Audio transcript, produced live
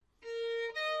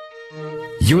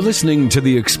You're listening to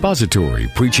the expository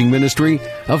preaching ministry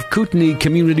of Kootenai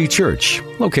Community Church,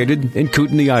 located in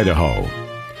Kootenai, Idaho.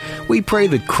 We pray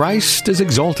that Christ is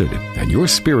exalted and your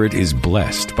spirit is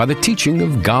blessed by the teaching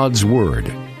of God's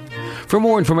Word. For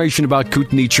more information about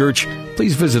Kootenai Church,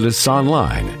 please visit us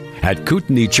online at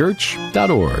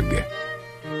kootenaichurch.org.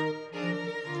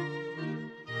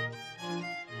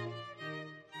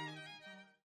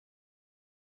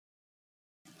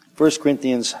 1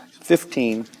 Corinthians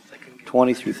 15,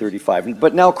 20 through 35.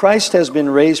 But now Christ has been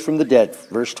raised from the dead,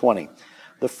 verse 20,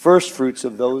 the first fruits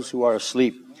of those who are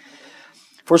asleep.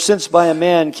 For since by a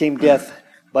man came death,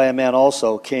 by a man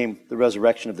also came the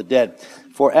resurrection of the dead.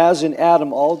 For as in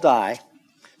Adam all die,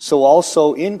 so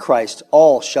also in Christ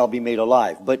all shall be made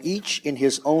alive, but each in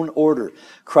his own order.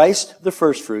 Christ the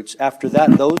first fruits, after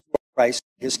that those who are Christ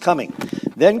is coming.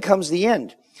 Then comes the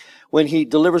end, when he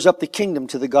delivers up the kingdom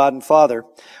to the God and Father,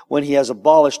 when he has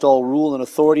abolished all rule and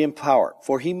authority and power.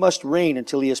 For he must reign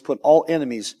until he has put all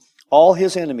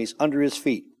his enemies under his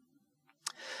feet.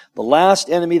 The last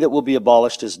enemy that will be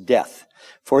abolished is death,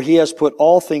 for he has put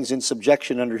all things in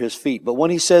subjection under his feet. But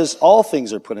when he says all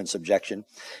things are put in subjection,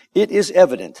 it is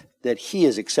evident that he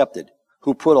is accepted,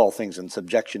 who put all things in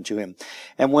subjection to him.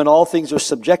 And when all things are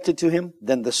subjected to him,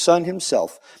 then the Son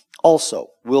himself also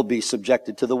will be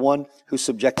subjected to the one who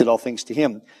subjected all things to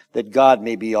him, that God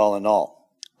may be all in all.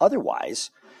 Otherwise,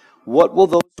 what will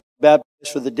those who are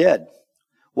baptized for the dead?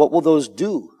 What will those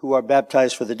do who are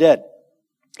baptized for the dead,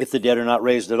 if the dead are not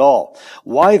raised at all?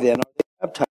 Why then are they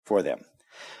baptized for them?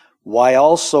 Why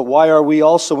are we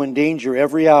also in danger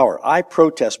every hour? I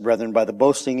protest, brethren, by the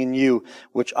boasting in you,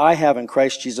 which I have in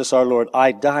Christ Jesus our Lord,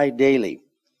 I die daily.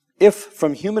 If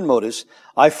from human motives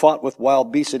I fought with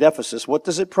wild beasts at Ephesus, what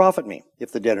does it profit me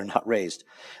if the dead are not raised?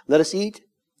 Let us eat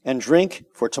and drink,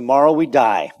 for tomorrow we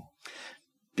die.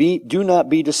 Do not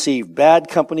be deceived. Bad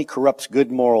company corrupts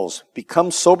good morals.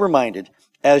 Become sober-minded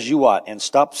as you ought, and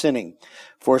stop sinning.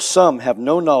 For some have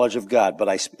no knowledge of God, but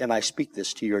I speak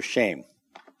this to your shame.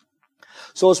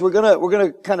 So as we're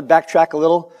gonna kind of backtrack a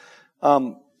little.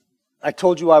 I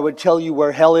told you I would tell you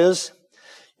where hell is.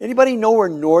 Anybody know where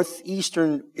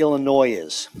northeastern Illinois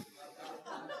is?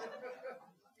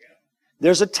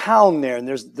 There's a town there,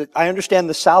 and I understand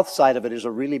the south side of it is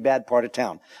a really bad part of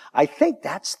town. I think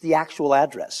that's the actual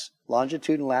address,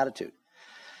 longitude and latitude.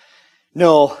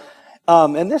 No,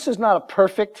 and this is not a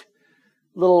perfect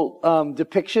little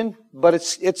depiction, but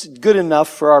it's good enough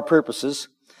for our purposes.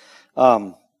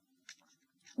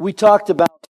 We talked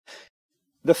about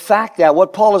the fact that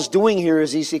what Paul is doing here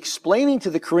is he's explaining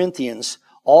to the Corinthians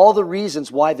all the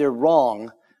reasons why they're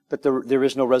wrong that there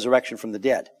is no resurrection from the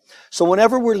dead. So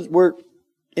whenever we're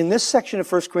in this section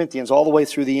of 1 Corinthians, all the way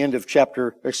through the end of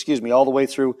all the way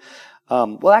through,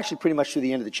 actually pretty much through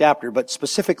the end of the chapter, but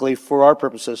specifically for our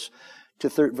purposes to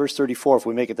verse 34, if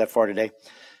we make it that far today,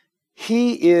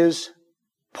 he is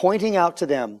pointing out to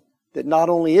them that not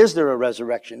only is there a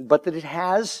resurrection, but that it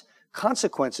has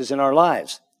consequences in our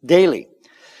lives daily.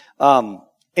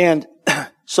 And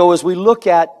so as we look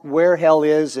at where hell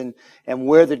is and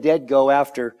where the dead go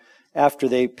after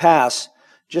they pass,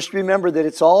 just remember that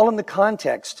it's all in the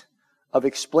context of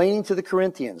explaining to the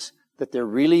Corinthians that there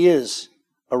really is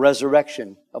a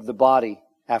resurrection of the body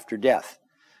after death.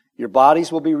 Your bodies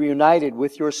will be reunited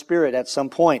with your spirit at some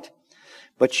point,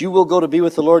 but you will go to be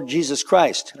with the Lord Jesus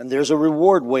Christ, and there's a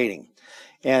reward waiting.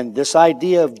 And this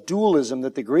idea of dualism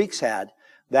that the Greeks had,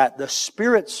 that the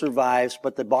spirit survives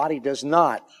but the body does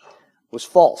not, was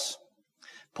false.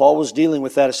 Paul was dealing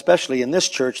with that especially in this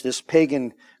church, this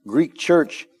pagan Greek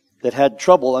church that had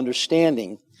trouble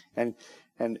understanding and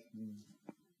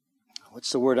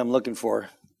what's the word I'm looking for?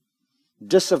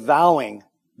 Disavowing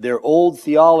their old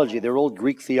theology, their old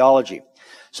Greek theology.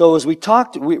 So as we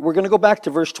talked, we're going to go back to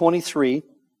verse 23,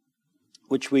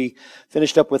 which we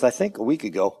finished up with, I think, a week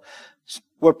ago,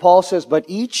 where Paul says, but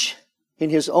each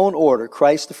in his own order,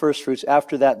 Christ the firstfruits,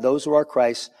 after that those who are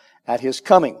Christ at his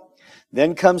coming.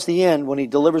 Then comes the end when he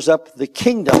delivers up the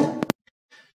kingdom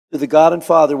to the God and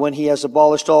Father, when he has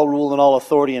abolished all rule and all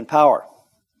authority and power.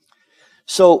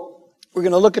 So we're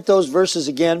going to look at those verses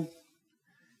again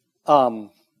in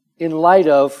light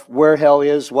of where hell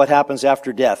is, what happens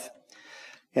after death.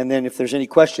 And then if there's any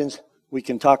questions, we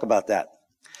can talk about that.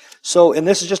 So, and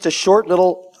this is just a short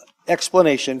little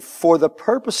explanation for the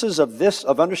purposes of this,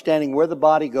 of understanding where the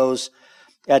body goes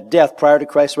at death prior to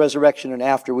Christ's resurrection and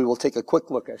after. We will take a quick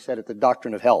look, I said, at the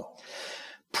doctrine of hell.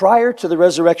 Prior to the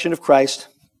resurrection of Christ,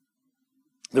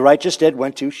 the righteous dead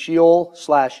went to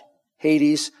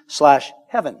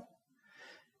Sheol/Hades/heaven.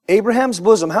 Abraham's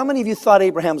bosom. How many of you thought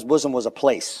Abraham's bosom was a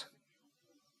place?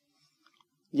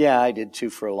 Yeah, I did too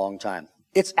for a long time.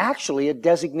 It's actually a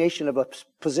designation of a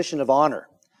position of honor.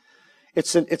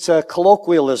 It's a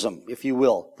colloquialism, if you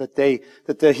will, that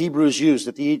the Hebrews used,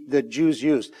 that the Jews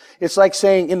used. It's like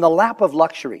saying in the lap of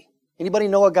luxury. Anybody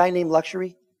know a guy named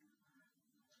Luxury?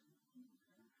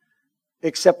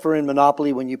 Except for in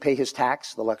Monopoly when you pay his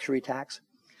tax, the luxury tax.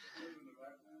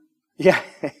 Yeah,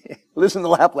 lives in the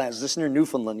Laplands. This is near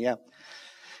Newfoundland, yeah.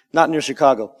 Not near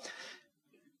Chicago.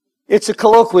 It's a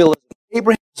colloquialism.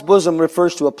 Abraham's bosom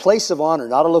refers to a place of honor,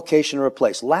 not a location or a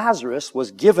place. Lazarus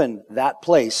was given that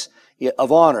place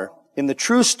of honor in the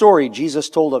true story Jesus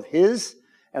told of his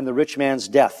and the rich man's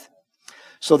death.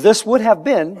 So this would have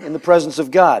been in the presence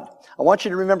of God. I want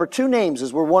you to remember two names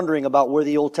as we're wondering about where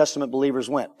the Old Testament believers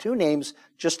went. Two names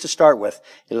just to start with.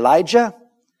 Elijah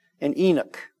and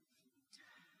Enoch.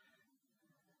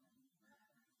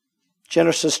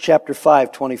 Genesis chapter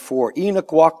 5:24.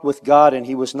 Enoch walked with God and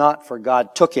he was not, for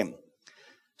God took him.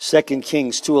 2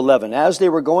 Kings 2:11. As they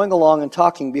were going along and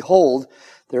talking, behold,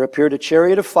 there appeared a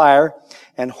chariot of fire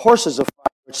and horses of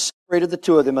fire which separated the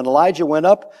two of them. And Elijah went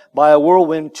up by a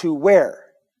whirlwind to where?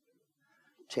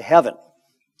 To heaven.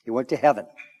 He went to heaven.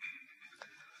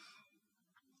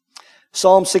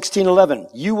 Psalm 16:11.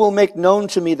 You will make known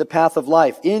to me the path of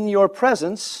life. In your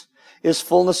presence is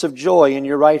fullness of joy. In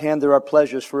your right hand there are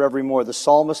pleasures forevermore. The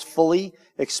psalmist fully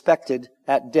expected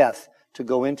at death to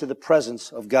go into the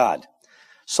presence of God.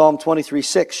 Psalm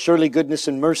 23:6. Surely goodness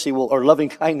and mercy or loving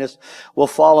kindness will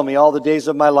follow me all the days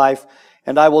of my life,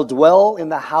 and I will dwell in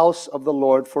the house of the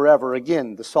Lord forever.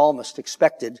 Again, the psalmist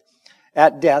expected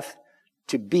at death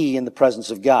to be in the presence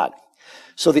of God.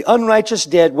 So the unrighteous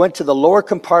dead went to the lower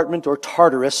compartment or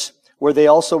Tartarus, where they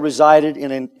also resided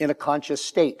in a conscious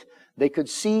state. They could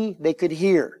see, they could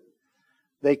hear.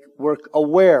 They were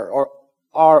aware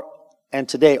and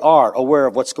today are aware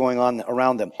of what's going on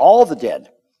around them. All the dead,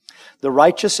 the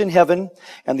righteous in heaven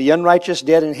and the unrighteous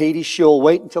dead in Hades Sheol,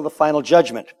 wait until the final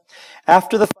judgment.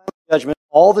 After the final judgment,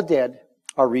 all the dead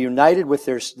are reunited with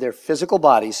their physical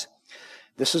bodies.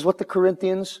 This is what the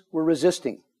Corinthians were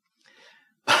resisting.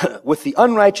 With the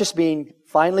unrighteous being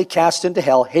finally cast into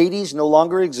hell, Hades no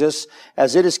longer exists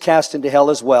as it is cast into hell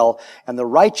as well, and the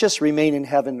righteous remain in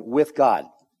heaven with God.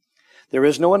 There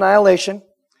is no annihilation.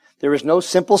 There is no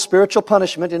simple spiritual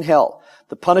punishment in hell.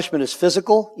 The punishment is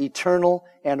physical, eternal,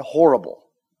 and horrible.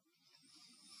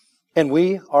 And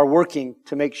we are working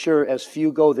to make sure as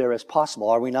few go there as possible,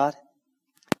 are we not?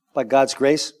 By God's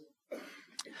grace.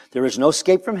 There is no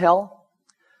escape from hell.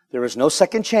 There is no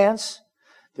second chance.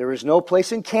 There is no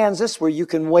place in Kansas where you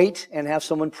can wait and have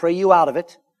someone pray you out of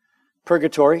it.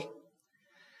 Purgatory.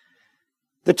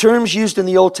 The terms used in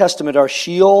the Old Testament are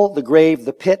Sheol, the grave,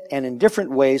 the pit, and in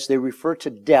different ways they refer to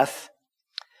death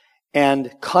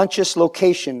and conscious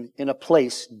location in a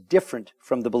place different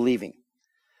from the living.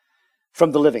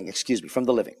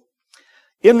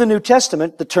 In the New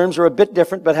Testament, the terms are a bit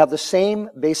different but have the same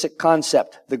basic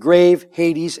concept. The grave,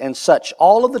 Hades, and such.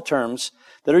 All of the terms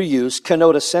that are used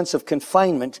connote a sense of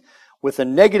confinement with a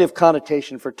negative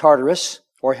connotation for Tartarus,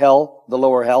 or hell, the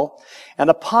lower hell, and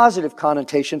a positive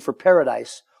connotation for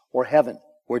paradise, or heaven,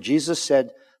 where Jesus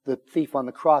said the thief on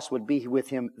the cross would be with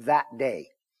him that day.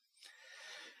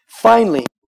 Finally,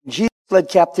 Jesus led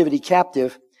captivity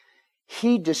captive.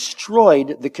 He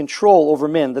destroyed the control over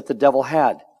men that the devil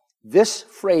had. This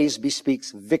phrase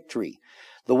bespeaks victory.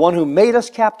 The one who made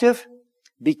us captive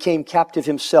became captive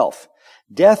himself.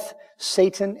 Death,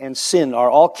 Satan, and sin are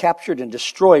all captured and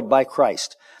destroyed by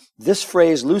Christ. This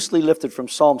phrase, loosely lifted from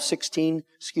Psalm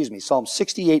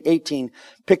 68:18,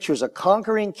 pictures a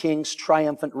conquering king's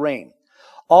triumphant reign.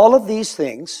 All of these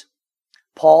things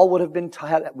Paul would have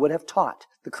taught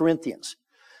the Corinthians.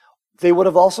 They would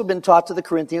have also been taught to the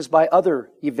Corinthians by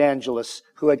other evangelists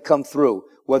who had come through,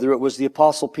 whether it was the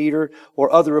Apostle Peter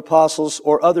or other apostles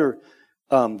or other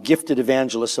gifted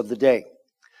evangelists of the day.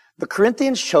 The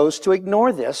Corinthians chose to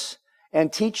ignore this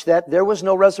and teach that there was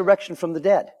no resurrection from the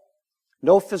dead.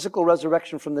 No physical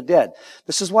resurrection from the dead.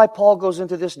 This is why Paul goes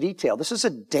into this detail. This is a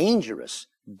dangerous,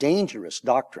 dangerous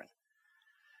doctrine.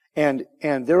 And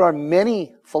there are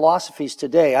many philosophies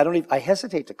today. I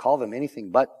hesitate to call them anything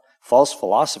but false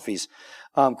philosophies.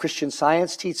 Christian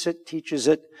Science teaches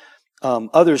it.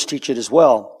 Others teach it as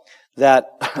well.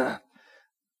 That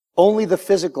only the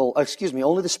spiritual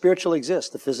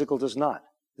exists. The physical does not.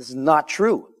 This is not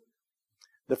true.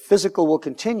 The physical will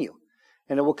continue.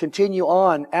 And it will continue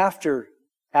on after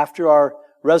our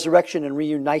resurrection and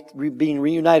being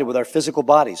reunited with our physical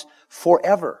bodies.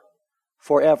 Forever.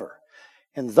 Forever.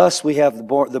 And thus we have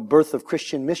the birth of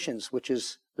Christian missions, which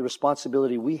is the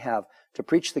responsibility we have to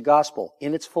preach the gospel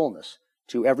in its fullness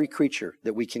to every creature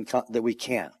that we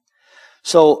can.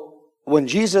 So when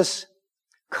Jesus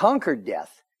conquered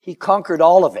death, he conquered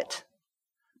all of it.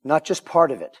 Not just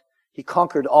part of it. He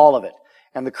conquered all of it.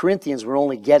 And the Corinthians were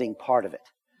only getting part of it.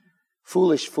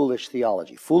 Foolish, foolish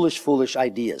theology. Foolish, foolish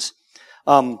ideas.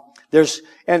 And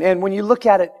when you look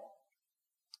at it,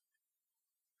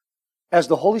 as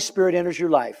the Holy Spirit enters your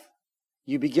life,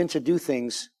 you begin to do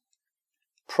things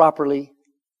properly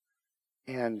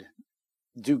and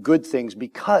do good things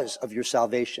because of your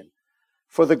salvation,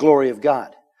 for the glory of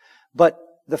God. But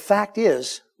the fact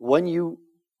is, when you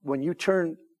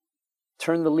turn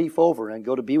the leaf over and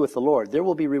go to be with the Lord, there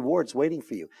will be rewards waiting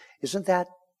for you. Isn't that,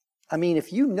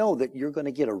 if you know that you're going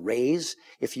to get a raise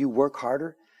if you work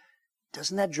harder,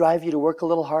 doesn't that drive you to work a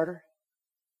little harder?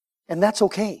 And that's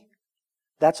okay.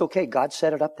 That's okay. God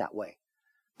set it up that way.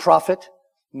 Profit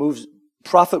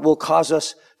will cause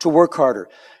us to work harder.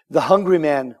 The hungry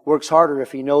man works harder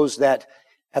if he knows that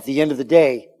at the end of the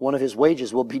day, one of his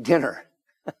wages will be dinner.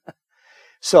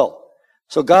 So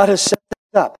God has set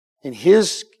it up in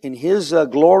His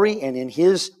glory and in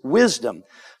His wisdom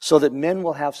so that men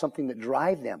will have something that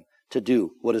drive them to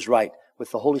do what is right,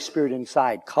 with the Holy Spirit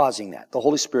inside causing that. The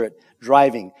Holy Spirit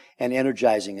driving and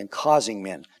energizing and causing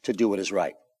men to do what is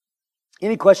right.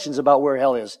 Any questions about where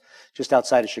hell is just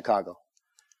outside of Chicago?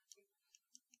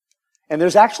 And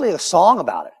there's actually a song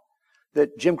about it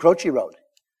that Jim Croce wrote.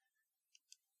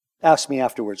 Ask me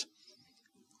afterwards.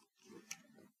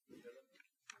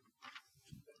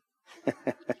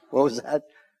 What was that?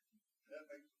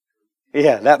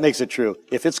 Yeah, that makes it true.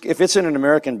 If it's in an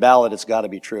American ballad, it's got to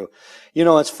be true.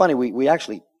 It's funny. We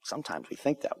actually sometimes we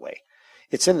think that way.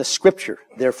 It's in the Scripture,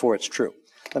 therefore it's true.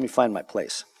 Let me find my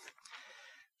place.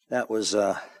 That was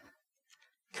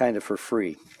kind of for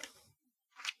free.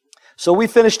 So we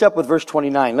finished up with verse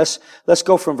 29. Let's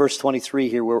go from verse 23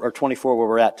 here, or 24 where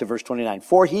we're at, to verse 29.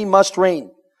 For He must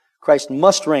reign. Christ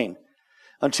must reign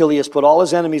until He has put all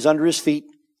His enemies under His feet.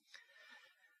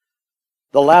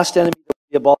 The last enemy that will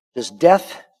be abolished is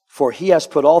death, for He has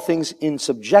put all things in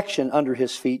subjection under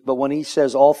His feet. But when He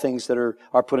says all things that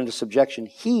are put into subjection,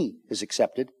 He is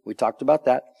accepted. We talked about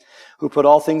that. Who put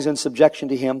all things in subjection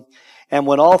to Him. And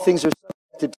when all things are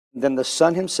subjected to Him, then the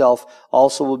Son Himself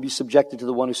also will be subjected to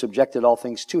the one who subjected all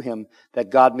things to Him, that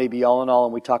God may be all in all.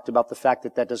 And we talked about the fact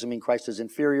that doesn't mean Christ is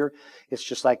inferior. It's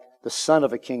just like the son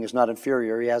of a king is not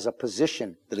inferior. He has a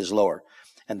position that is lower.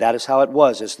 And that is how it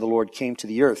was as the Lord came to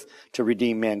the earth to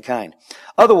redeem mankind.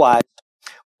 Otherwise,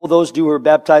 will those who are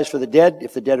baptized for the dead,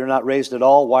 if the dead are not raised at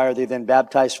all, why are they then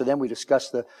baptized for them? We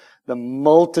discussed the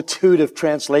multitude of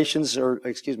translations,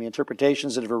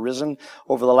 interpretations that have arisen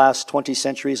over the last 20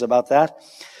 centuries about that.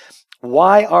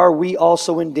 Why are we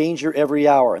also in danger every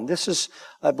hour? And this is,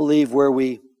 I believe, where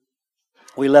we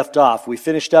left off. We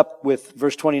finished up with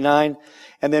verse 29,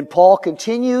 and then Paul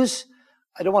continues.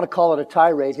 I don't want to call it a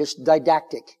tirade, his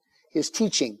didactic, his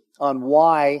teaching on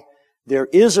why there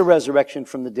is a resurrection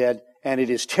from the dead, and it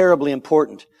is terribly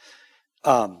important.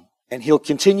 And he'll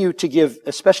continue to give,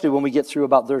 especially when we get through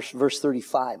about verse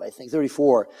 35,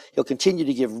 34, he'll continue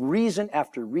to give reason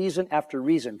after reason after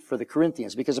reason for the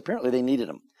Corinthians, because apparently they needed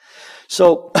him.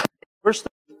 So, verse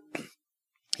 30,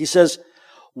 he says,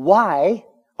 why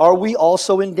are we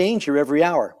also in danger every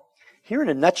hour? Here in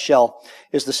a nutshell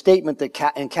is the statement that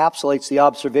encapsulates the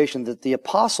observation that the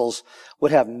apostles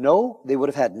would have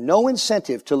had no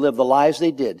incentive to live the lives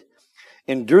they did,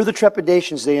 endure the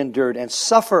trepidations they endured, and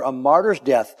suffer a martyr's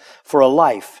death for a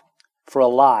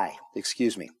lie.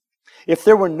 If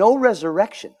there were no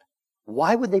resurrection,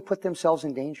 why would they put themselves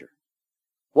in danger?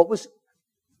 What was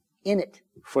in it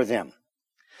for them?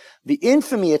 The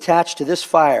infamy attached to this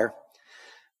fire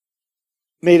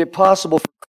made it possible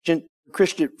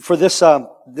for this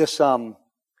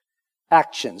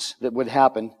actions that would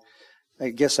happen. I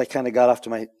guess I kind of got off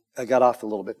a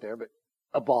little bit there, but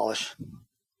abolish.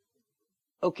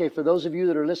 Okay, for those of you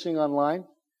that are listening online.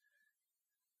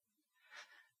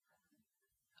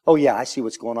 Oh yeah, I see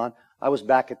what's going on. I was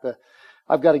back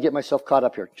I've got to get myself caught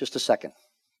up here. Just a second.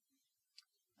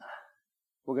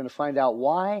 We're going to find out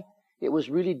why it was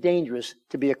really dangerous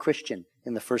to be a Christian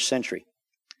in the first century.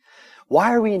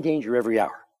 Why are we in danger every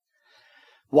hour?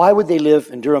 Why would they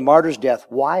endure a martyr's death?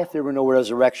 Why, if there were no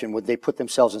resurrection, would they put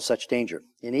themselves in such danger?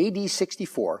 In AD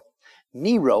 64,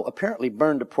 Nero apparently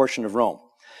burned a portion of Rome.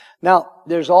 Now,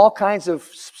 there's all kinds of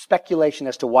speculation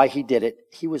as to why he did it.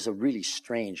 He was a really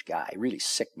strange guy, really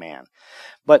sick man.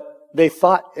 But they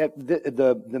thought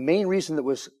the main reason that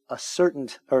was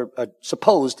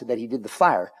supposed that he did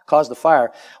caused the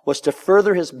fire, was to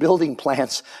further his building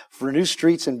plans for new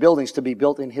streets and buildings to be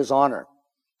built in his honor.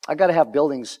 I got to have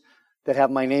buildings that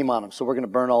have my name on them, so we're going to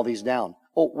burn all these down.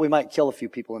 Oh, we might kill a few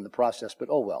people in the process, but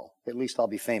oh well, at least I'll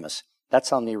be famous.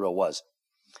 That's how Nero was.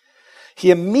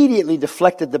 He immediately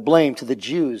deflected the blame to the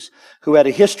Jews who had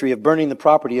a history of burning the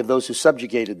property of those who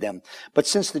subjugated them. But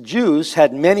since the Jews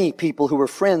had many people who were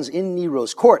friends in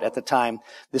Nero's court at the time,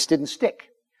 this didn't stick.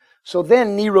 So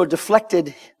then Nero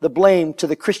deflected the blame to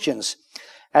the Christians.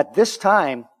 At this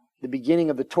time, the beginning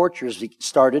of the tortures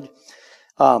started.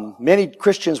 Many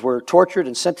Christians were tortured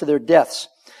and sent to their deaths.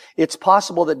 It's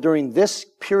possible that during this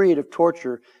period of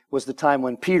torture was the time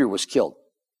when Peter was killed.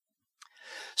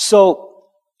 So,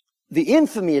 the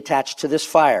infamy attached to this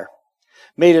fire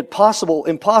made it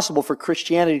impossible for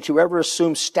Christianity to ever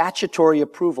assume statutory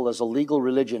approval as a legal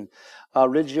religion.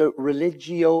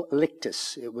 Religio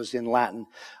lictus, it was in Latin.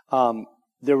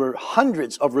 There were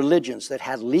hundreds of religions that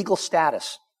had legal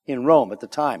status in Rome at the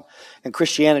time, and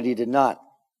Christianity did not.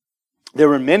 There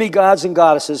were many gods and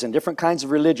goddesses and different kinds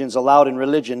of religions allowed in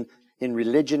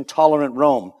religion-tolerant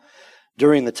Rome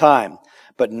during the time,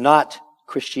 but not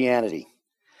Christianity.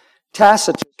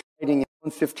 Tacitus, writing in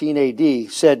 115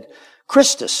 AD, said,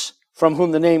 Christus, from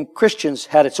whom the name Christians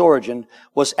had its origin,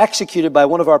 was executed by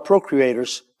one of our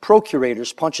procurators,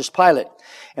 Pontius Pilate.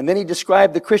 And then he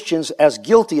described the Christians as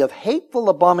guilty of hateful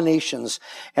abominations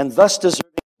and thus deserving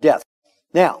death.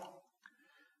 Now,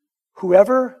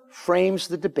 whoever frames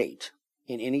the debate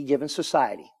in any given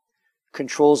society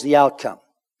controls the outcome.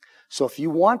 So if you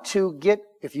want to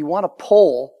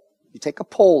poll, you take a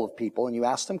poll of people and you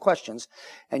ask them questions,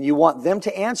 and you want them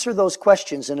to answer those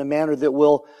questions in a manner that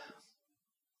will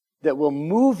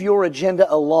move your agenda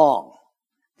along,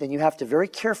 then you have to very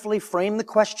carefully frame the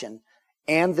question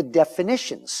and the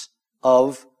definitions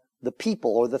of the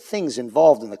people or the things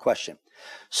involved in the question.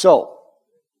 So,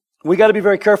 we got to be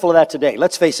very careful of that today.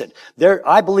 Let's face it.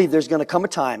 I believe there's going to come a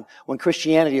time when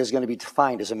Christianity is going to be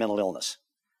defined as a mental illness.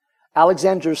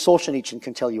 Alexander Solzhenitsyn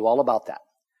can tell you all about that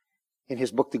in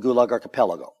his book, The Gulag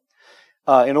Archipelago.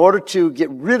 In order to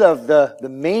get rid of the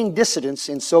main dissidents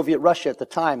in Soviet Russia at the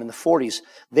time, in the 40s,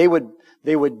 they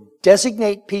would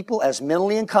designate people as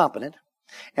mentally incompetent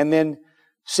and then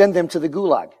send them to the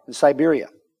Gulag in Siberia.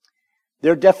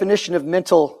 Their definition of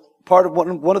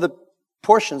one of the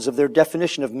portions of their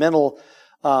definition of mental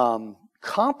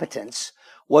competence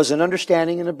was an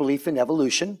understanding and a belief in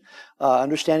evolution,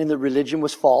 understanding that religion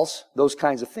was false, those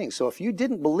kinds of things. So if you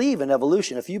didn't believe in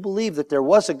evolution, if you believed that there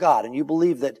was a God and you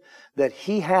believed that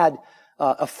he had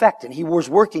effect and he was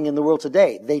working in the world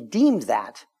today, they deemed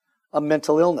that a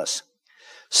mental illness.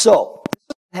 So,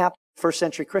 this happened in first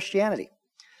century Christianity.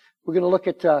 We're going to look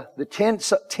at the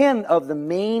 10 of the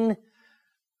main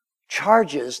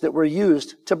charges that were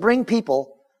used to bring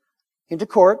people into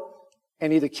court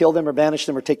and either kill them or banish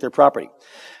them or take their property.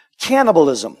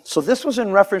 Cannibalism. So this was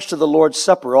in reference to the Lord's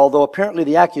Supper, although apparently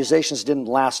the accusations didn't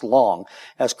last long,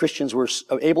 as Christians were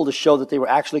able to show that they were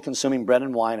actually consuming bread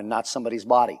and wine and not somebody's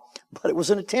body. But it was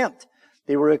an attempt.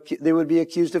 They would be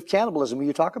accused of cannibalism. When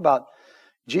you talk about,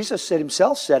 Jesus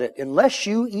himself said it, unless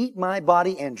you eat my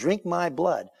body and drink my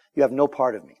blood, you have no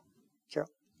part of me. Carol?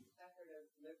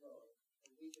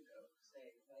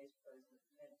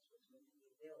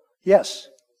 Yes.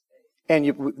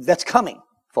 And that's coming,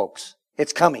 folks.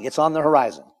 It's coming. It's on the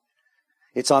horizon.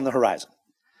 It's on the horizon.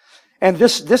 And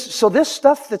so this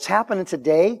stuff that's happening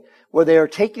today, where they are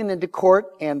taken into court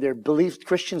and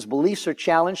Christians' beliefs are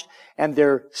challenged and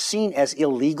they're seen as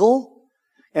illegal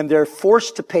and they're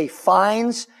forced to pay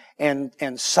fines and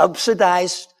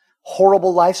subsidize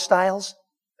horrible lifestyles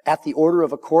at the order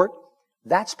of a court,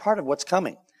 that's part of what's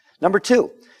coming. Number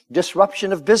 2,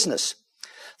 disruption of business.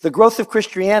 The growth of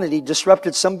Christianity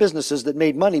disrupted some businesses that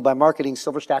made money by marketing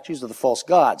silver statues of the false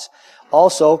gods.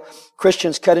 Also,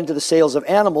 Christians cut into the sales of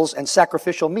animals and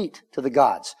sacrificial meat to the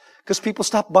gods because people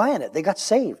stopped buying it. They got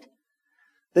saved.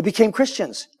 They became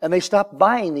Christians and they stopped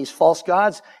buying these false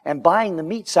gods and buying the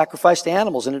meat sacrificed to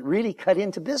animals, and it really cut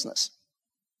into business.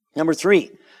 Number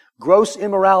 3, gross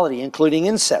immorality, including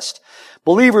incest.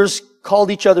 Believers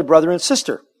called each other brother and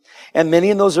sister, and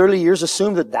many in those early years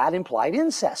assumed that implied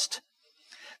incest.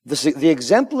 The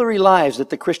exemplary lives that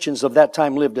the Christians of that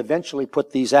time lived eventually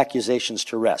put these accusations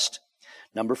to rest.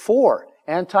 Number 4,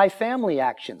 anti-family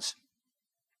actions.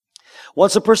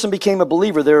 Once a person became a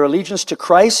believer, their allegiance to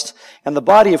Christ and the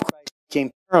body of Christ became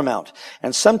paramount,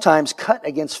 and sometimes cut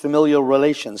against familial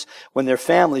relations when their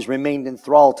families remained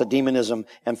enthralled to demonism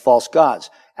and false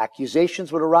gods.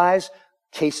 Accusations would arise,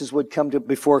 cases would come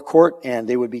before court, and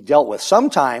they would be dealt with.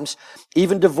 Sometimes,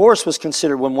 even divorce was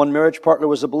considered when one marriage partner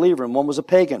was a believer and one was a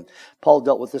pagan. Paul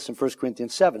dealt with this in 1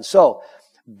 Corinthians 7. So,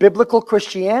 biblical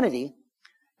Christianity,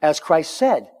 as Christ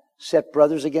said, set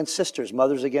brothers against sisters,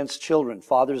 mothers against children,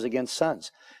 fathers against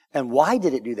sons. And why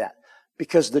did it do that?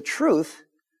 Because the truth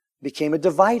became a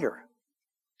divider.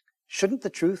 Shouldn't the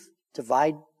truth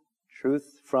divide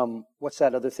Truth from, what's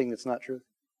that other thing that's not truth?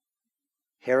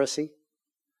 Heresy,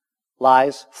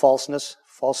 lies, falseness,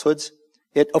 falsehoods.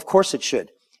 Of course it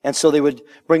should. And so they would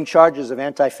bring charges of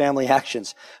anti-family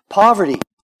actions. Poverty.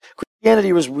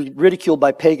 Christianity was ridiculed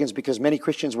by pagans because many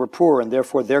Christians were poor and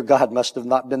therefore their God must have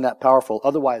not been that powerful.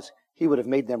 Otherwise, he would have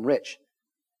made them rich.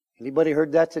 Anybody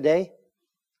heard that today?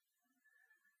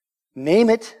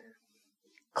 Name it,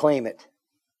 claim it.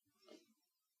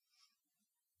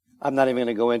 I'm not even going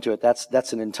to go into it.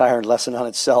 That's an entire lesson on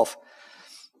itself.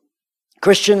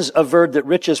 Christians averred that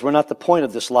riches were not the point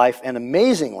of this life, and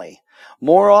amazingly,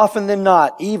 more often than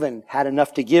not, even had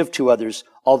enough to give to others,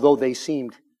 although they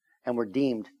seemed and were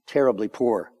deemed terribly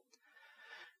poor.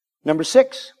 Number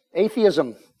 6,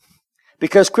 atheism.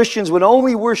 Because Christians would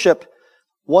only worship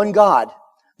one God,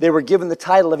 they were given the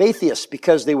title of atheists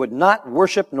because they would not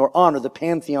worship nor honor the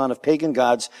pantheon of pagan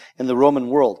gods in the Roman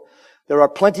world. There are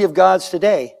plenty of gods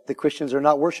today that Christians are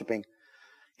not worshiping,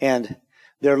 and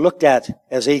they're looked at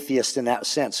as atheists in that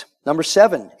sense. Number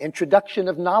 7, introduction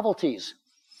of novelties.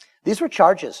 These were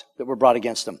charges that were brought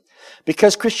against them.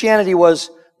 Because Christianity was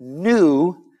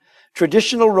new,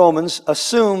 traditional Romans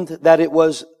assumed that it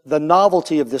was the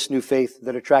novelty of this new faith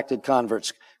that attracted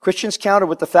converts. Christians countered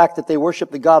with the fact that they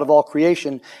worshiped the God of all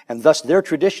creation, and thus their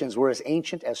traditions were as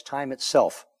ancient as time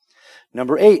itself.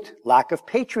 Number 8, lack of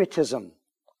patriotism.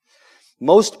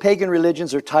 Most pagan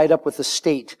religions are tied up with the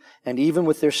state, and even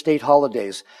with their state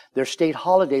holidays. Their state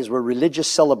holidays were religious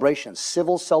celebrations,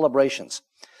 civil celebrations.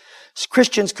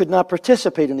 Christians could not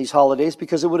participate in these holidays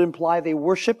because it would imply they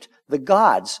worshiped the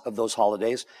gods of those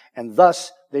holidays, and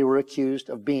thus they were accused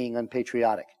of being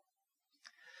unpatriotic.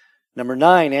 Number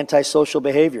 9, antisocial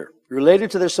behavior.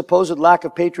 Related to their supposed lack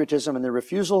of patriotism and their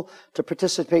refusal to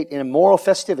participate in immoral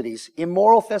festivities,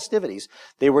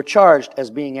 they were charged as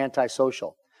being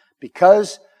antisocial.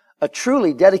 Because a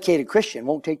truly dedicated Christian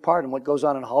won't take part in what goes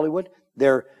on in Hollywood,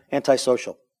 they're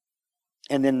antisocial.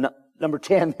 And then number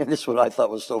 10, and this one I thought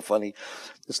was so funny.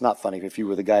 It's not funny if you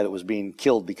were the guy that was being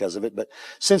killed because of it, but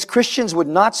since Christians would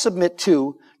not submit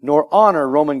to nor honor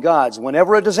Roman gods,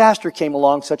 whenever a disaster came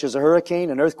along, such as a hurricane,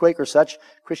 an earthquake or such,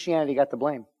 Christianity got the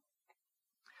blame.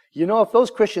 You know, if those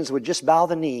Christians would just bow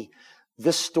the knee,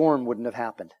 this storm wouldn't have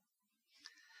happened.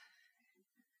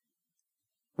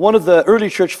 One of the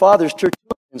early church fathers,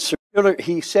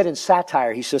 he said in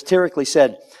satire, he satirically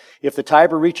said, if the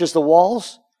Tiber reaches the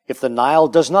walls, if the Nile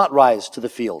does not rise to the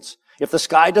fields, if the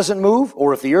sky doesn't move,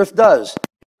 or if the earth does,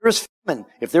 if there is famine,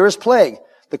 if there is plague,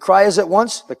 the cry is at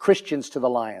once, the Christians to the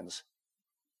lions.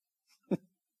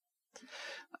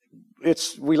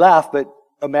 We laugh, but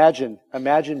imagine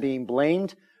being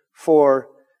blamed for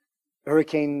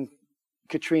Hurricane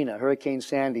Katrina, Hurricane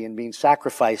Sandy, and being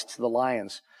sacrificed to the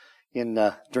lions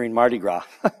during Mardi Gras.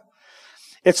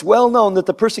 It's well known that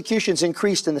the persecutions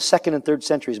increased in the 2nd and 3rd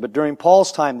centuries, but during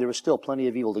Paul's time, there was still plenty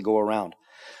of evil to go around.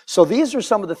 So these are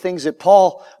some of the things that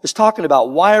Paul was talking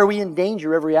about. Why are we in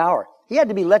danger every hour? He had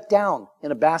to be let down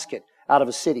in a basket out of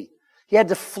a city. He had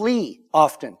to flee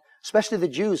often, especially the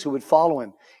Jews who would follow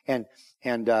him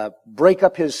and break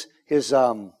up his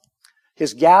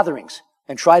gatherings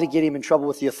and try to get him in trouble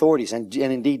with the authorities, and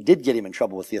indeed did get him in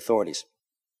trouble with the authorities.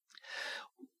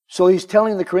 So he's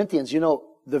telling the Corinthians,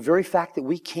 the very fact that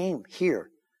we came here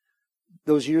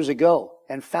those years ago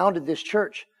and founded this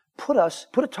church put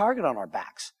a target on our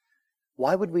backs.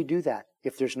 Why would we do that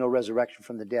if there's no resurrection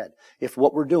from the dead? If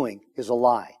what we're doing is a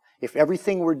lie? If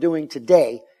everything we're doing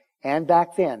today and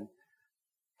back then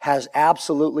has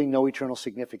absolutely no eternal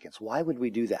significance, why would we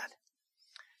do that?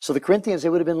 So the Corinthians, they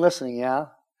would have been listening. Yeah,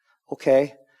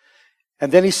 okay.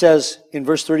 And then he says in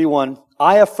verse 31,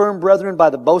 I affirm, brethren,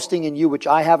 by the boasting in you which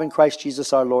I have in Christ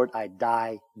Jesus our Lord, I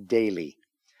die daily.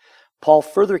 Paul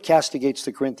further castigates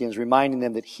the Corinthians, reminding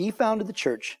them that he founded the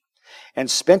church and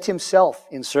spent himself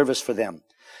in service for them.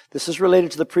 This is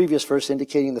related to the previous verse,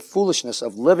 indicating the foolishness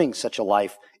of living such a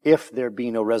life if there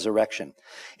be no resurrection.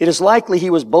 It is likely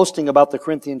he was boasting about the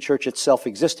Corinthian church itself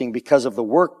existing because of the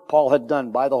work Paul had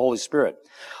done by the Holy Spirit,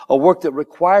 a work that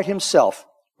required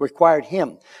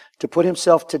him to put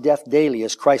himself to death daily,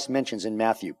 as Christ mentions in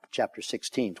Matthew chapter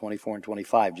 16, 24 and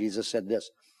 25. Jesus said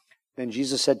this. Then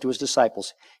Jesus said to his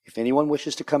disciples, if anyone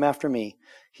wishes to come after me,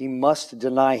 he must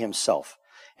deny himself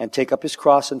and take up his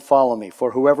cross and follow me.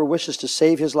 For whoever wishes to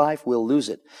save his life will lose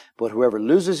it, but whoever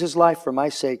loses his life for my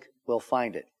sake will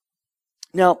find it.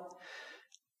 Now,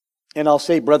 and I'll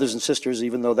say brothers and sisters,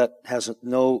 even though that has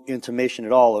no intimation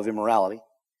at all of immorality,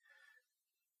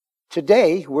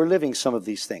 today, we're living some of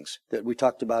these things that we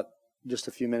talked about just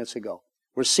a few minutes ago.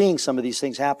 We're seeing some of these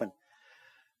things happen.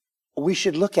 We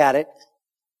should look at it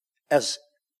as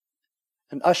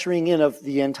an ushering in of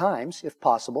the end times, if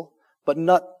possible, but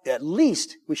not, at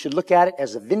least we should look at it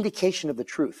as a vindication of the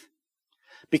truth.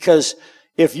 Because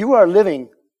if you are living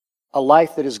a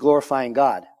life that is glorifying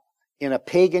God in a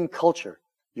pagan culture,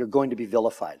 you're going to be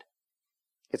vilified.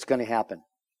 It's going to happen.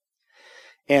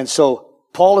 And so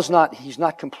Paul he's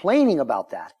not complaining about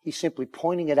that. He's simply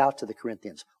pointing it out to the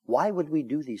Corinthians. Why would we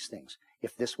do these things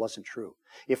if this wasn't true?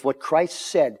 If what Christ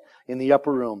said in the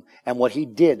upper room and what he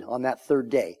did on that third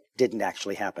day didn't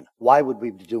actually happen? Why would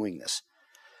we be doing this?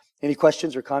 Any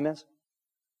questions or comments?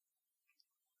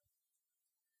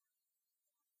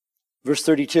 Verse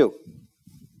 32.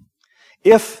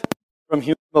 If from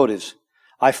human motives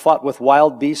I fought with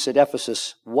wild beasts at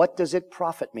Ephesus, what does it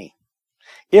profit me?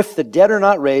 If the dead are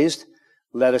not raised,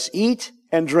 let us eat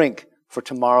and drink, for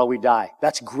tomorrow we die.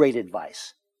 That's great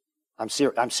advice. I'm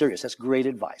serious. That's great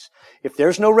advice. If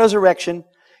there's no resurrection,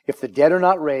 if the dead are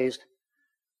not raised,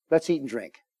 let's eat and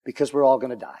drink, because we're all going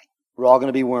to die. We're all going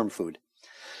to be worm food.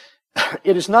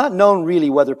 It is not known really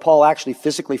whether Paul actually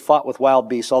physically fought with wild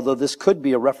beasts, although this could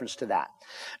be a reference to that.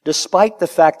 Despite the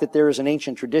fact that there is an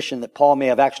ancient tradition that Paul may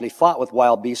have actually fought with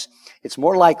wild beasts, it's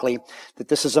more likely that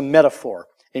this is a metaphor.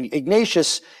 And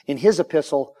Ignatius, in his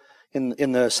epistle in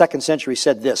the 2nd century,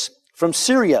 said this: "From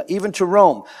Syria even to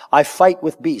Rome, I fight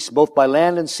with beasts, both by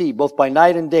land and sea, both by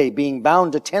night and day, being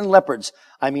bound to 10 leopards,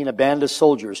 I mean a band of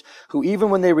soldiers, who even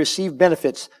when they receive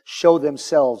benefits, show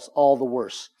themselves all the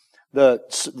worse."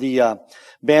 The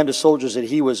band of soldiers that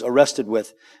he was arrested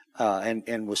with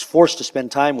and was forced to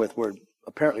spend time with were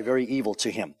apparently very evil to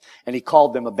him. And he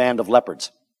called them a band of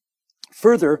leopards.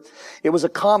 Further, it was a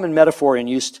common metaphor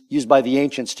used by the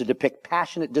ancients to depict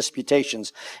passionate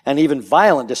disputations and even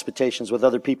violent disputations with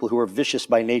other people who are vicious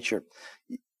by nature.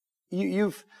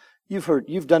 You've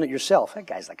done it yourself. That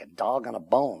guy's like a dog on a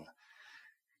bone.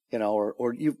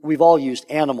 We've all used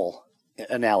animal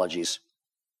analogies.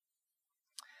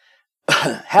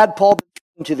 Had Paul been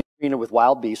into the arena with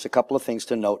wild beasts, a couple of things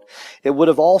to note. It would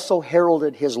have also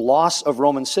heralded his loss of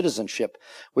Roman citizenship,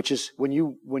 which is when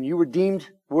you were deemed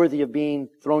worthy of being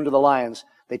thrown to the lions,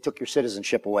 they took your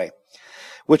citizenship away,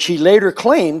 which he later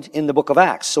claimed in the book of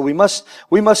Acts. So we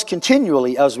must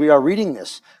continually, as we are reading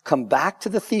this, come back to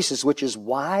the thesis, which is,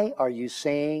 why are you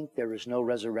saying there is no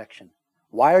resurrection?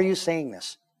 Why are you saying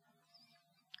this?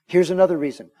 Here's another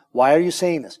reason. Why are you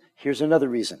saying this? Here's another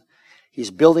reason. He's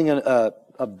building an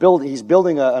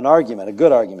argument, a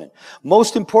good argument. More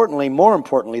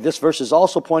importantly, this verse is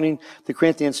also pointing the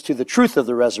Corinthians to the truth of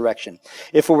the resurrection.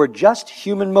 If it were just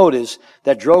human motives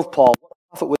that drove Paul, what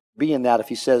profit would there be in that if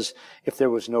he says, if there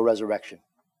was no resurrection?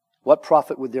 What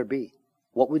profit would there be?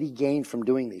 What would he gain from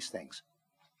doing these things?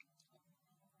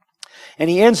 And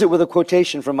he ends it with a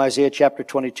quotation from Isaiah chapter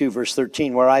 22, verse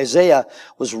 13, where Isaiah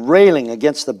was railing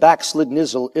against the backslidden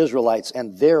Israelites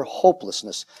and their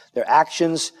hopelessness, their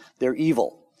actions, their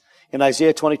evil. In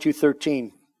Isaiah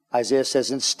 22:13, Isaiah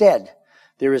says, "Instead,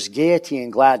 there is gaiety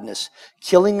and gladness,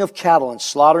 killing of cattle and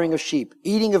slaughtering of sheep,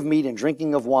 eating of meat and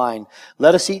drinking of wine.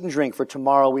 Let us eat and drink, for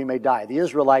tomorrow we may die." The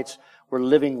Israelites were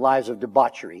living lives of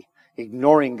debauchery,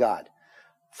 ignoring God,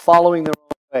 following their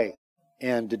own way,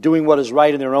 and doing what is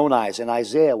right in their own eyes. And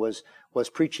Isaiah was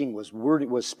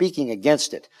speaking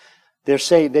against it.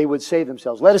 They would say to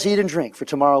themselves, "Let us eat and drink, for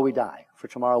tomorrow we die, for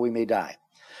tomorrow we may die."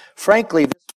 Frankly,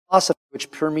 this philosophy which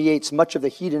permeates much of the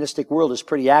hedonistic world is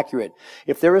pretty accurate.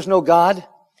 If there is no God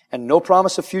and no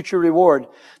promise of future reward,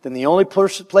 then the only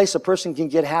place a person can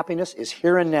get happiness is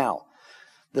here and now.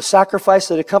 The sacrifice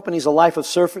that accompanies a life of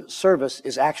service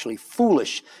is actually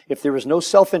foolish if there is no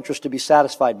self-interest to be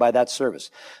satisfied by that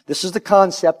service. This is the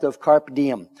concept of carpe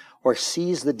diem, or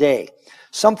seize the day.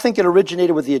 Some think it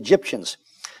originated with the Egyptians.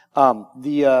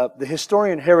 The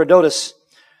historian Herodotus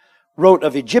wrote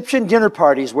of Egyptian dinner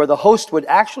parties where the host would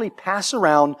actually pass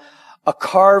around a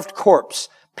carved corpse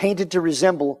painted to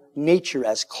resemble nature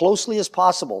as closely as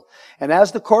possible. And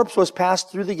as the corpse was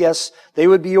passed through the guests, they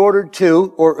would be ordered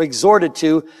to, or exhorted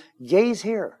to, gaze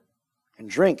here and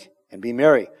drink and be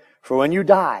merry. For when you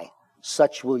die,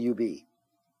 such will you be.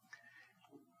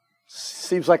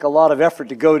 Seems like a lot of effort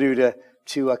to go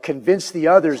to convince the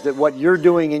others that what you're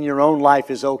doing in your own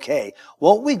life is okay.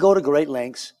 Won't we go to great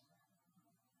lengths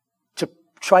to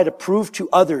try to prove to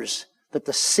others that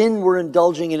the sin we're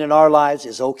indulging in our lives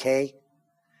is okay?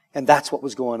 And that's what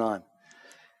was going on.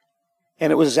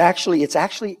 And it's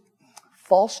actually,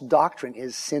 false doctrine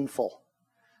is sinful.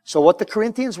 So what the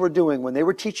Corinthians were doing when they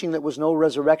were teaching that was no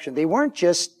resurrection, they weren't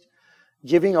just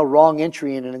giving a wrong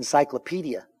entry in an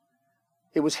encyclopedia.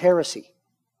 It was heresy.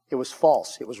 It was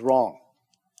false. It was wrong.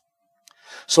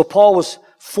 So Paul was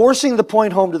forcing the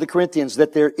point home to the Corinthians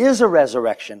that there is a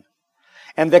resurrection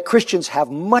and that Christians have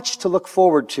much to look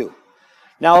forward to.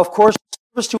 Now, of course,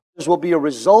 service to will be a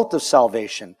result of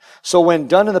salvation. So when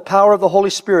done in the power of the Holy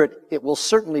Spirit, it will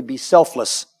certainly be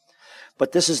selfless.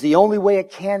 But this is the only way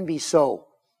it can be so.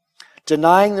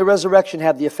 Denying the resurrection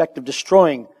had the effect of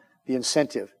destroying the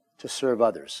incentive to serve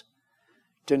others.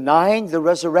 Denying the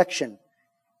resurrection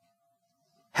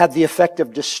had the effect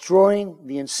of destroying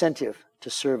the incentive to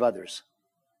serve others.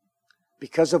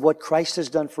 Because of what Christ has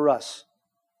done for us,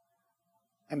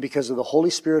 and because of the Holy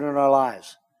Spirit in our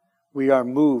lives, we are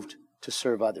moved to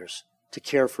serve others, to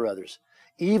care for others.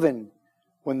 Even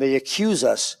when they accuse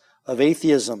us of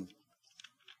atheism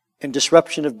and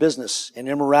disruption of business and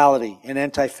immorality and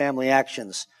anti-family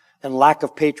actions and lack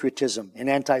of patriotism and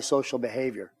antisocial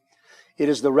behavior. It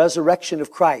is the resurrection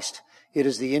of Christ. It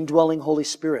is the indwelling Holy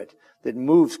Spirit that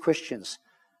moves Christians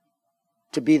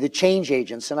to be the change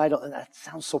agents. And that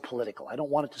sounds so political. I don't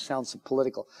want it to sound so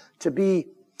political. To be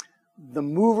the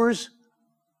movers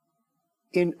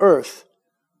in earth,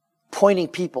 pointing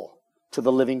people to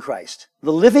the living Christ.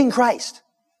 The living Christ.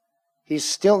 He's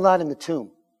still not in the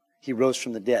tomb. He rose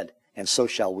from the dead, and so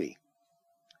shall we.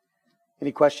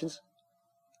 Any questions?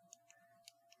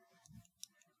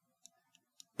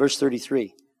 Verse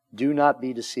 33, do not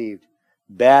be deceived.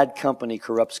 Bad company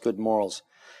corrupts good morals.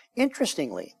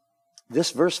 Interestingly,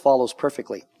 this verse follows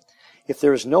perfectly. If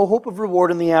there is no hope of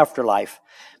reward in the afterlife,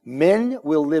 men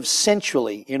will live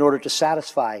sensually in order to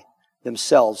satisfy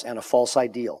themselves and a false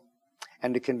ideal,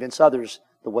 and to convince others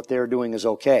that what they are doing is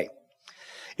okay.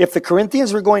 If the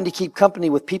Corinthians were going to keep company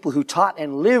with people who taught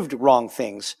and lived wrong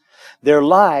things, their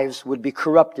lives would be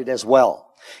corrupted as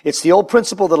well. It's the old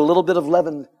principle that a little bit of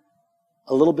leaven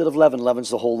leavens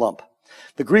the whole lump.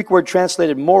 The Greek word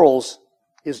translated morals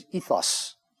is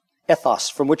ethos,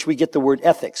 from which we get the word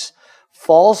ethics.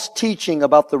 False teaching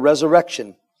about the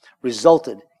resurrection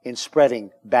resulted in spreading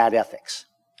bad ethics.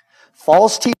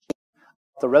 False teaching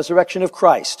about the resurrection of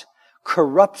Christ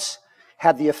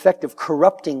had the effect of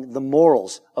corrupting the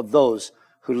morals of those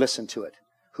who listened to it,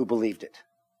 who believed it.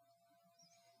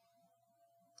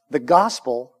 The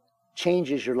gospel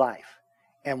changes your life.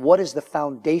 And what is the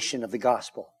foundation of the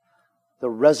gospel?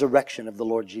 The resurrection of the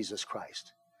Lord Jesus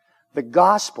Christ. The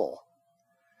gospel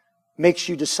makes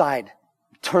you decide,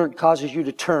 causes you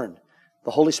to turn.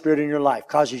 The Holy Spirit in your life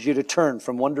causes you to turn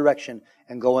from one direction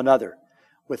and go another.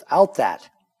 Without that,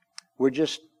 we're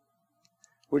just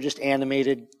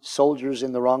animated soldiers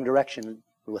in the wrong direction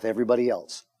with everybody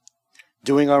else,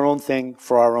 doing our own thing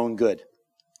for our own good.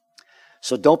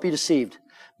 So don't be deceived.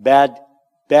 Bad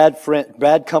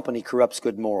company corrupts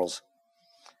good morals.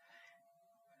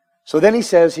 So then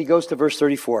he goes to verse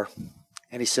 34,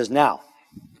 and he says, now,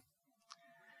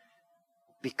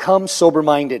 become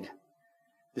sober-minded.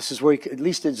 This is where, at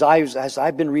least as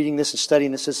I've been reading this and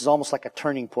studying this is almost like a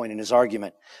turning point in his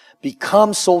argument.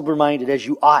 Become sober-minded as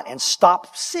you ought, and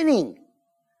stop sinning.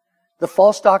 The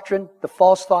false doctrine, the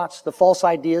false thoughts, the false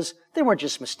ideas, they weren't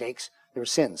just mistakes, they were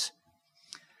sins.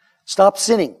 Stop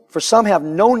sinning, for some have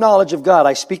no knowledge of God.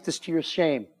 I speak this to your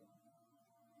shame.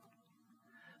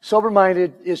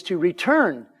 Sober-minded is to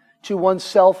return to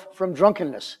oneself from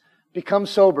drunkenness. Become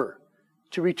sober.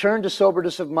 To return to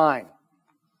soberness of mind.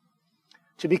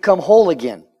 To become whole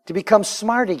again. To become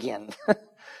smart again.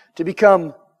 To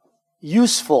become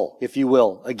useful, if you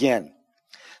will, again.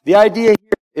 The idea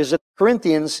here is that the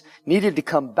Corinthians needed to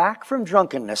come back from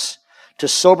drunkenness to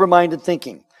sober-minded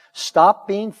thinking. Stop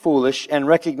being foolish and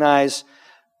recognize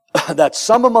that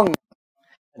some among them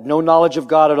had no knowledge of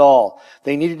God at all.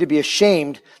 They needed to be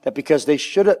ashamed that because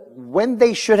when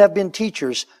they should have been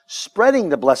teachers spreading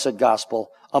the blessed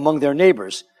gospel among their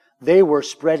neighbors, they were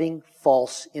spreading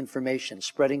false information,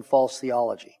 spreading false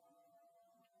theology.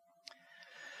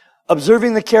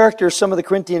 Observing the character of some of the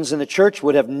Corinthians in the church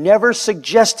would have never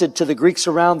suggested to the Greeks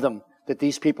around them that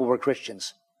these people were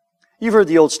Christians. You've heard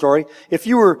the old story. If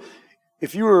you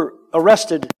were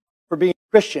arrested for being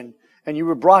a Christian and you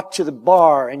were brought to the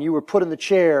bar and you were put in the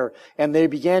chair and they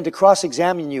began to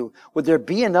cross-examine you, would there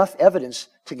be enough evidence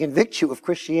to convict you of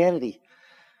Christianity?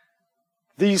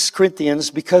 These Corinthians,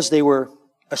 because they were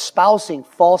espousing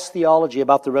false theology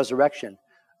about the resurrection,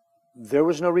 there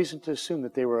was no reason to assume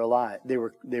that they were alive.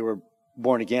 They were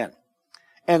born again.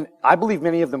 And I believe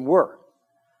many of them were.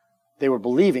 They were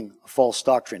believing a false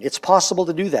doctrine. It's possible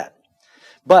to do that.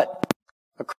 But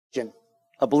a Christian,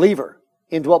 a believer,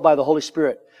 indwelt by the Holy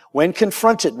Spirit, when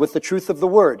confronted with the truth of the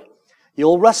Word,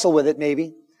 you'll wrestle with it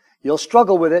maybe, you'll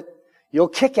struggle with it, you'll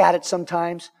kick at it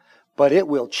sometimes, but it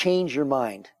will change your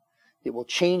mind. It will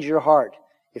change your heart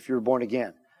if you're born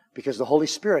again, because the Holy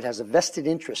Spirit has a vested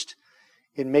interest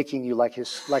in making you like the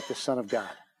Son of God.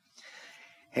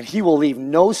 And He will leave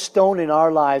no stone in our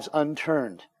lives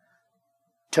unturned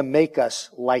to make us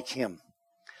like Him.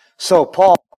 So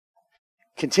Paul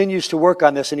continues to work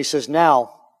on this, and he says,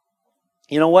 now,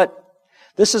 you know what?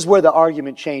 This is where the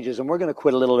argument changes, and we're going to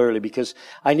quit a little early because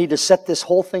I need to set this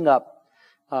whole thing up.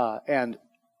 And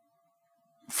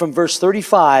from verse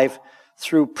 35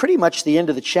 through pretty much the end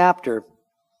of the chapter,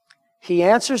 he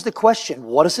answers the question,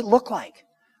 what does it look like?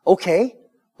 Okay,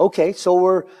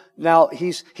 so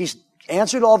he's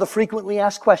answered all the frequently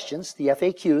asked questions, the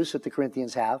FAQs that the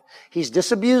Corinthians have. He's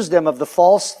disabused them of the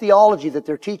false theology that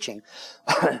they're teaching.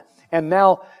 And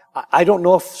now, I don't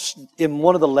know if in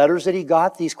one of the letters that he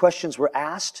got, these questions were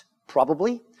asked,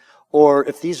 probably, or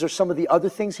if these are some of the other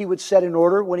things he would set in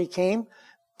order when he came,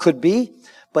 could be,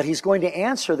 but he's going to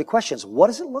answer the questions. What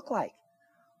does it look like?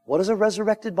 What does a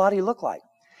resurrected body look like?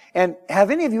 And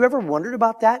have any of you ever wondered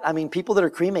about that? I mean, people that are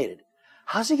cremated.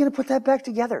 How's he going to put that back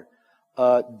together?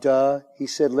 He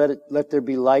said, let there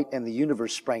be light, and the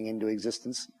universe sprang into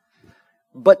existence.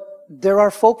 But there are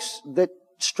folks that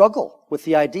struggle with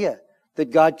the idea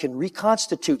that God can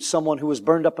reconstitute someone who was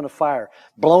burned up in a fire,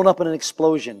 blown up in an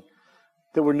explosion,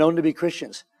 that were known to be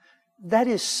Christians. That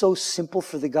is so simple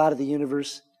for the God of the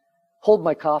universe. Hold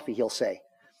my coffee, he'll say.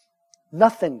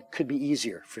 Nothing could be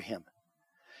easier for him.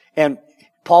 And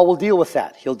Paul will deal with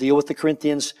that. He'll deal with the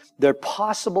Corinthians, their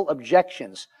possible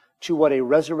objections to what a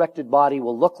resurrected body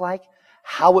will look like,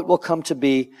 how it will come to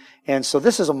be. And so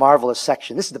this is a marvelous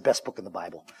section. This is the best book in the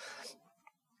Bible.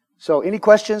 So any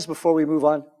questions before we move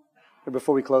on? Or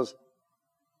before we close?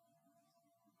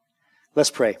 Let's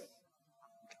pray.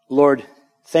 Lord,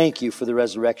 thank you for the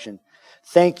resurrection.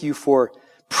 Thank you for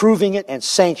proving it and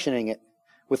sanctioning it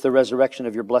with the resurrection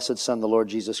of your blessed Son, the Lord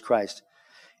Jesus Christ.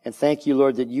 And thank you,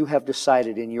 Lord, that you have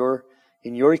decided in your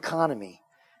economy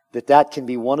that can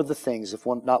be one of the things, if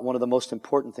not one of the most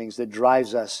important things, that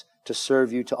drives us to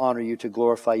serve you, to honor you, to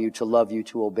glorify you, to love you,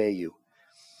 to obey you.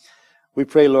 We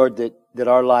pray, Lord, that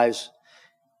our lives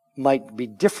might be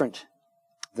different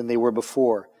than they were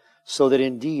before, so that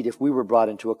indeed, if we were brought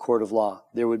into a court of law,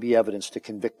 there would be evidence to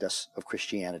convict us of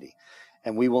Christianity.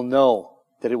 And we will know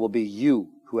that it will be you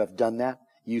who have done that.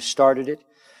 You started it.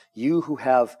 You who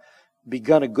have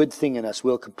begun a good thing in us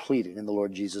will complete it in the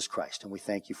Lord Jesus Christ. And we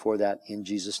thank you for that in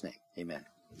Jesus' name. Amen.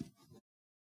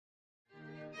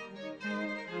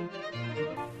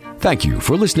 Thank you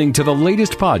for listening to the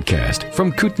latest podcast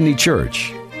from Kootenai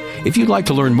Church. If you'd like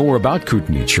to learn more about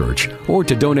Kootenai Church or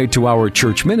to donate to our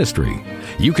church ministry,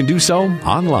 you can do so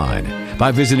online by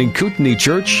visiting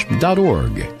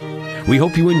kootenaichurch.org. We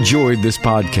hope you enjoyed this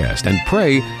podcast and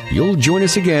pray you'll join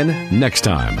us again next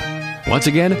time. Once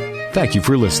again, thank you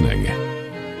for listening.